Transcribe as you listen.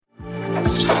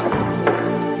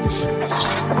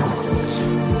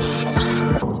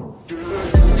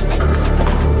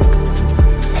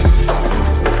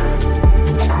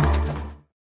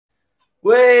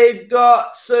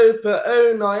Super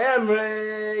Unai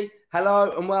Emery. Hello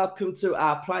and welcome to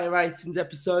our player ratings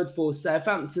episode for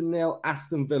Southampton 0,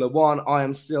 Aston Villa 1. I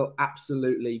am still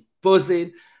absolutely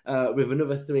buzzing with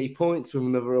another 3 points, with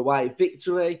another away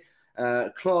victory.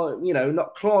 Not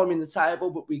climbing the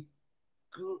table, but we,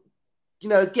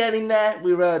 getting there.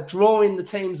 We were drawing the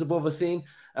teams above us in,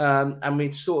 and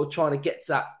we're sort of trying to get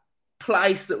to that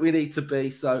place that we need to be.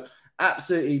 So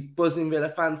absolutely buzzing, Villa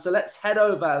fans. So let's head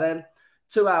over then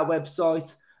to our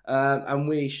website, and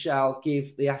we shall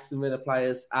give the Aston Villa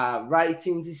players our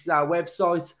ratings. This is our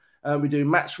website. We do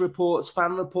match reports,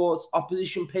 fan reports,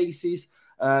 opposition pieces,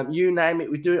 you name it.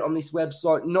 We do it on this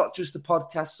website, not just the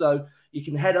podcast. So you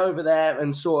can head over there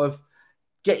and sort of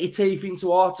get your teeth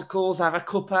into articles, have a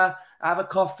cuppa, have a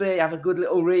coffee, have a good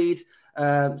little read.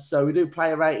 So we do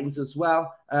player ratings as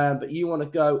well. But you want to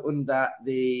go under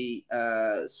the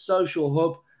social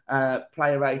hub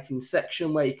player ratings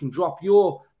section, where you can drop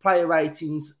your player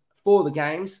ratings for the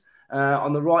games.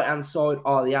 On the right hand side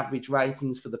are the average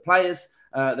ratings for the players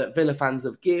that Villa fans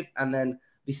have give, and then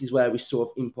this is where we sort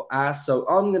of input ours. So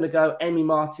I'm going to go Emi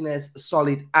Martinez, a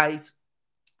solid 8.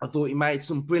 I thought he made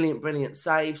some brilliant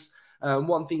saves.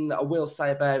 One thing that I will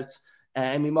say about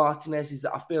Emi Martinez is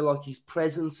that I feel like his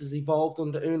presence has evolved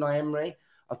under Unai Emery.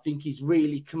 I think he's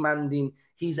really commanding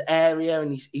his area,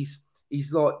 and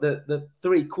he's like the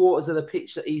 3/4 of the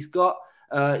pitch that he's got.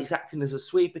 He's acting as a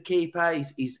sweeper keeper.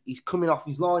 He's coming off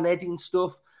his line, heading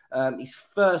stuff. His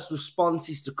first response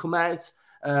is to come out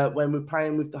when we're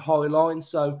playing with the high line.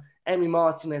 So Emi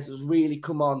Martinez has really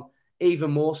come on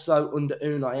even more so under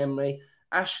Unai Emery.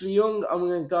 Ashley Young, I'm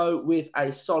going to go with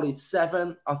a solid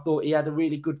 7. I thought he had a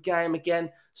really good game again.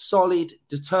 Solid,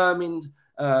 determined,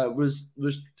 was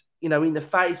in the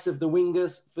face of the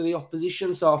wingers for the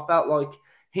opposition. So I felt like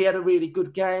he had a really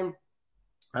good game.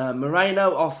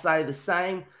 Moreno, I'll say the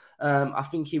same. I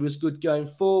think he was good going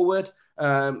forward.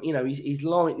 He's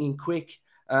lightning quick.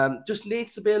 Just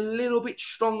needs to be a little bit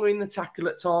stronger in the tackle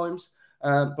at times.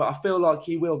 But I feel like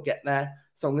he will get there.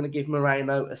 So I'm going to give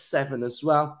Moreno a 7 as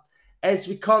well.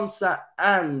 Ezri Konsa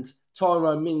and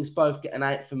Tyrone Mings both get an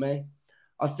 8 for me.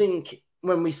 I think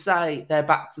when we say they're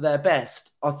back to their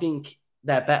best, I think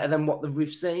they're better than what we've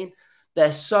seen.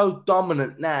 They're so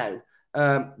dominant now.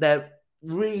 They're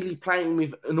really playing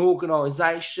with an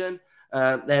organisation.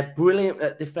 They're brilliant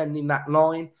at defending that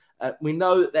line. We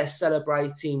know that they're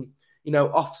celebrating,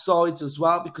 offsides as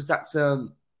well, because that's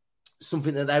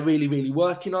something that they're really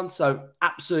working on. So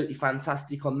absolutely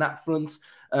fantastic on that front.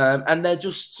 And they're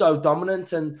just so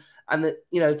dominant, and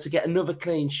to get another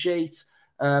clean sheet,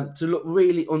 to look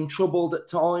really untroubled at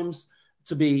times,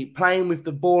 to be playing with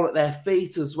the ball at their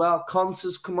feet as well.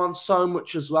 Consa's come on so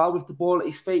much as well with the ball at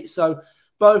his feet. So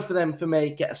both of them for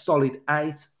me get a solid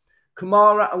 8.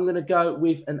 Kamara, I'm going to go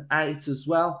with an 8 as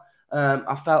well.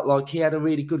 I felt like he had a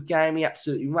really good game. He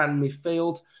absolutely ran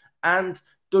midfield. And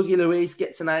Dougie Luiz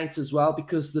gets an 8 as well,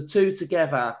 because the two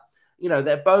together,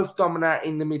 they're both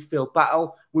dominating the midfield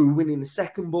battle. We were winning the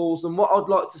second balls. And what I'd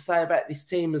like to say about this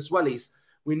team as well is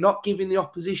we're not giving the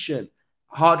opposition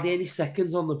hardly any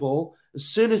seconds on the ball. As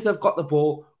soon as they've got the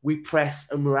ball, we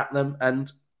press and we're at them.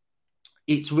 And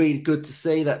it's really good to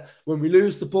see that when we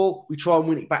lose the ball, we try and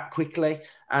win it back quickly.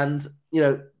 And,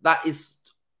 that is,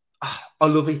 I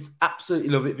love it. Absolutely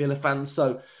love it, Villa fans.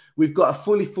 So we've got a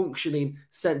fully functioning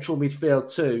central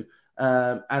midfield too.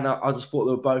 And I just thought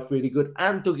they were both really good.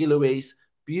 And Dougie Luiz,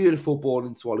 beautiful ball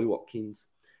into Ollie Watkins.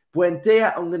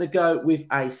 Buendia, I'm going to go with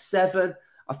a 7.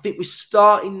 I think we're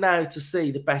starting now to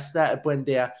see the best out of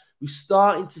Buendia. We're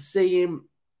starting to see him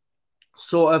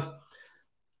sort of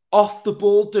off the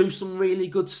ball do some really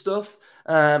good stuff.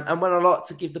 And when I like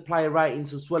to give the player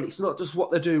ratings as well, it's not just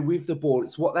what they do with the ball,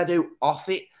 it's what they do off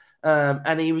it.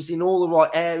 And he was in all the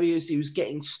right areas. He was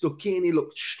getting stuck in. He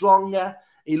looked stronger.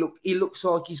 He looks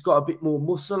like he's got a bit more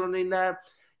muscle on him now.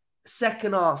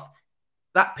 Second half,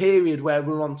 that period where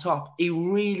we're on top, he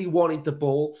really wanted the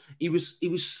ball. He was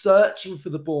searching for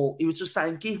the ball. He was just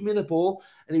saying, give me the ball.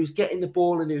 And he was getting the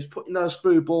ball, and he was putting those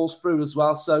through balls through as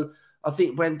well. So I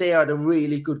think Buendia had a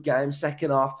really good game.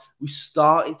 Second half, we're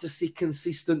starting to see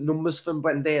consistent numbers from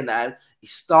Buendia now.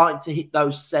 He's starting to hit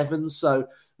those 7s. So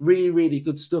really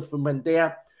good stuff from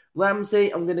Buendia.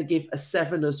 Ramsey, I'm going to give a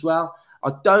 7 as well.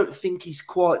 I don't think he's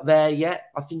quite there yet.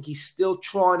 I think he's still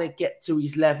trying to get to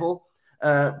his level.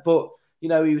 But, he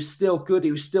was still good.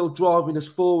 He was still driving us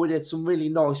forward. He had some really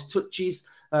nice touches.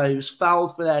 He was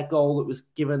fouled for their goal that was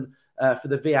given for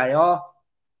the VAR.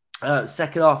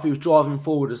 Second half, he was driving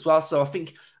forward as well. So I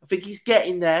think he's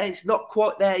getting there. He's not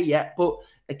quite there yet. But,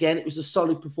 again, it was a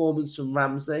solid performance from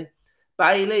Ramsey.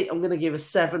 Bailey, I'm going to give a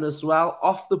 7 as well.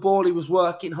 Off the ball, he was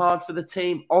working hard for the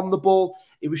team. On the ball,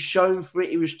 he was shown for it.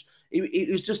 It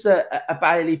was just a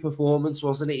Bailey performance,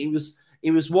 wasn't it?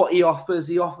 It was what he offers.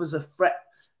 He offers a threat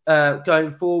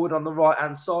going forward on the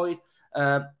right-hand side.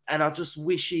 And I just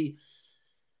wish he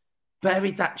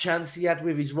buried that chance he had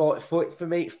with his right foot. For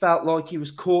me, it felt like he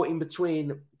was caught in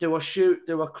between. Do I shoot?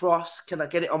 Do I cross? Can I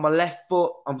get it on my left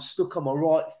foot? I'm stuck on my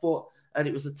right foot. And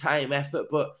it was a team effort.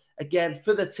 But again,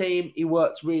 for the team, he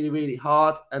worked really, really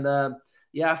hard. And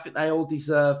I think they all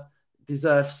deserve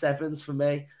 7s for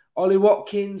me. Ollie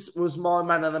Watkins was my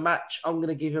man of the match. I'm going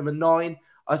to give him a 9.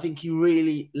 I think he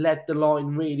really led the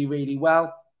line really, really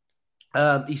well.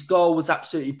 His goal was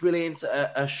absolutely brilliant.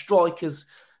 A striker's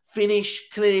finish,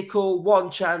 clinical,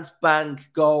 one chance, bang,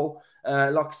 goal.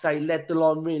 Like I say, led the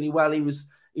line really well. He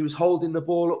was holding the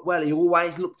ball up well. He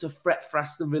always looked to threat for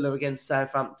Aston Villa against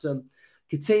Southampton.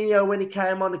 Coutinho, when he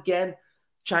came on again,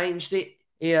 changed it.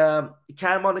 He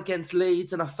came on against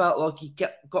Leeds, and I felt like he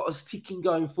got us ticking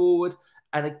going forward.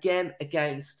 And again,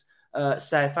 against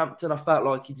Southampton, I felt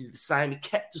like he did the same. He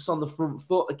kept us on the front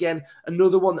foot. Again,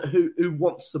 another one who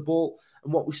wants the ball.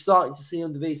 And what we're starting to see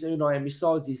under these Unai Emery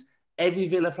sides is every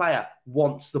Villa player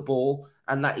wants the ball,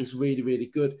 and that is really, really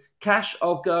good. Cash,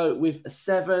 I'll go with a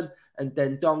 7, and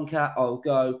Dendoncker,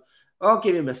 I'll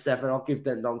give him a 7. I'll give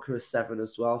Dendoncker a 7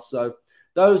 as well. So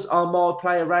those are my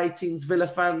player ratings, Villa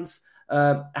fans.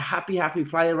 Happy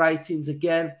player ratings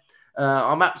again.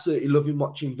 I'm absolutely loving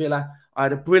watching Villa. I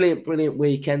had a brilliant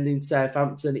weekend in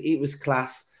Southampton. It was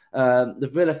class. The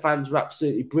Villa fans were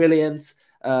absolutely brilliant.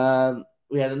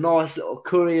 We had a nice little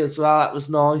curry as well. That was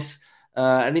nice.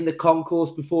 And in the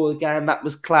concourse before the game, that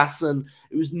was class, and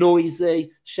it was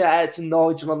noisy. Shout out to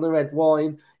Nigel on the red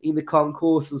wine in the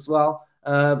concourse as well.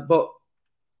 But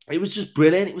it was just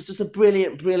brilliant. It was just a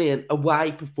brilliant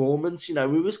away performance. You know,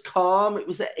 we was calm. It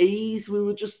was at ease. We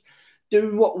were just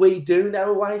doing what we do now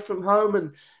away from home,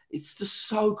 and it's just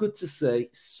so good to see.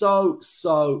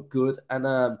 So good. And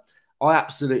I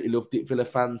absolutely loved it, Villa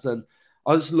fans, and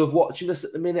I just love watching us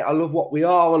at the minute. I love what we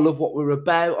are. I love what we're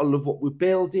about. I love what we're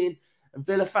building. And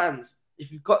Villa fans,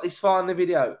 if you've got this far in the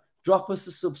video, drop us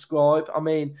a subscribe. I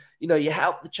mean, you know, you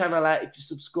help the channel out if you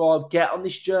subscribe. Get on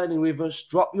this journey with us.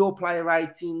 Drop your player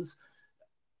ratings.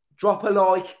 Drop a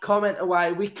like, comment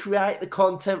away. We create the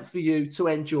content for you to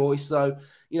enjoy. So,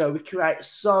 you know, we create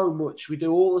so much. We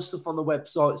do all the stuff on the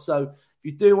website. So if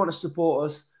you do want to support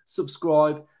us,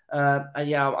 subscribe. And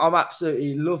yeah, I'm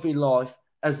absolutely loving life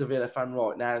as a Villa fan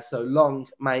right now. So long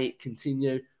may it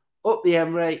continue. Up the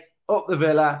Emery, up the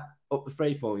Villa, up the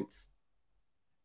 3 points.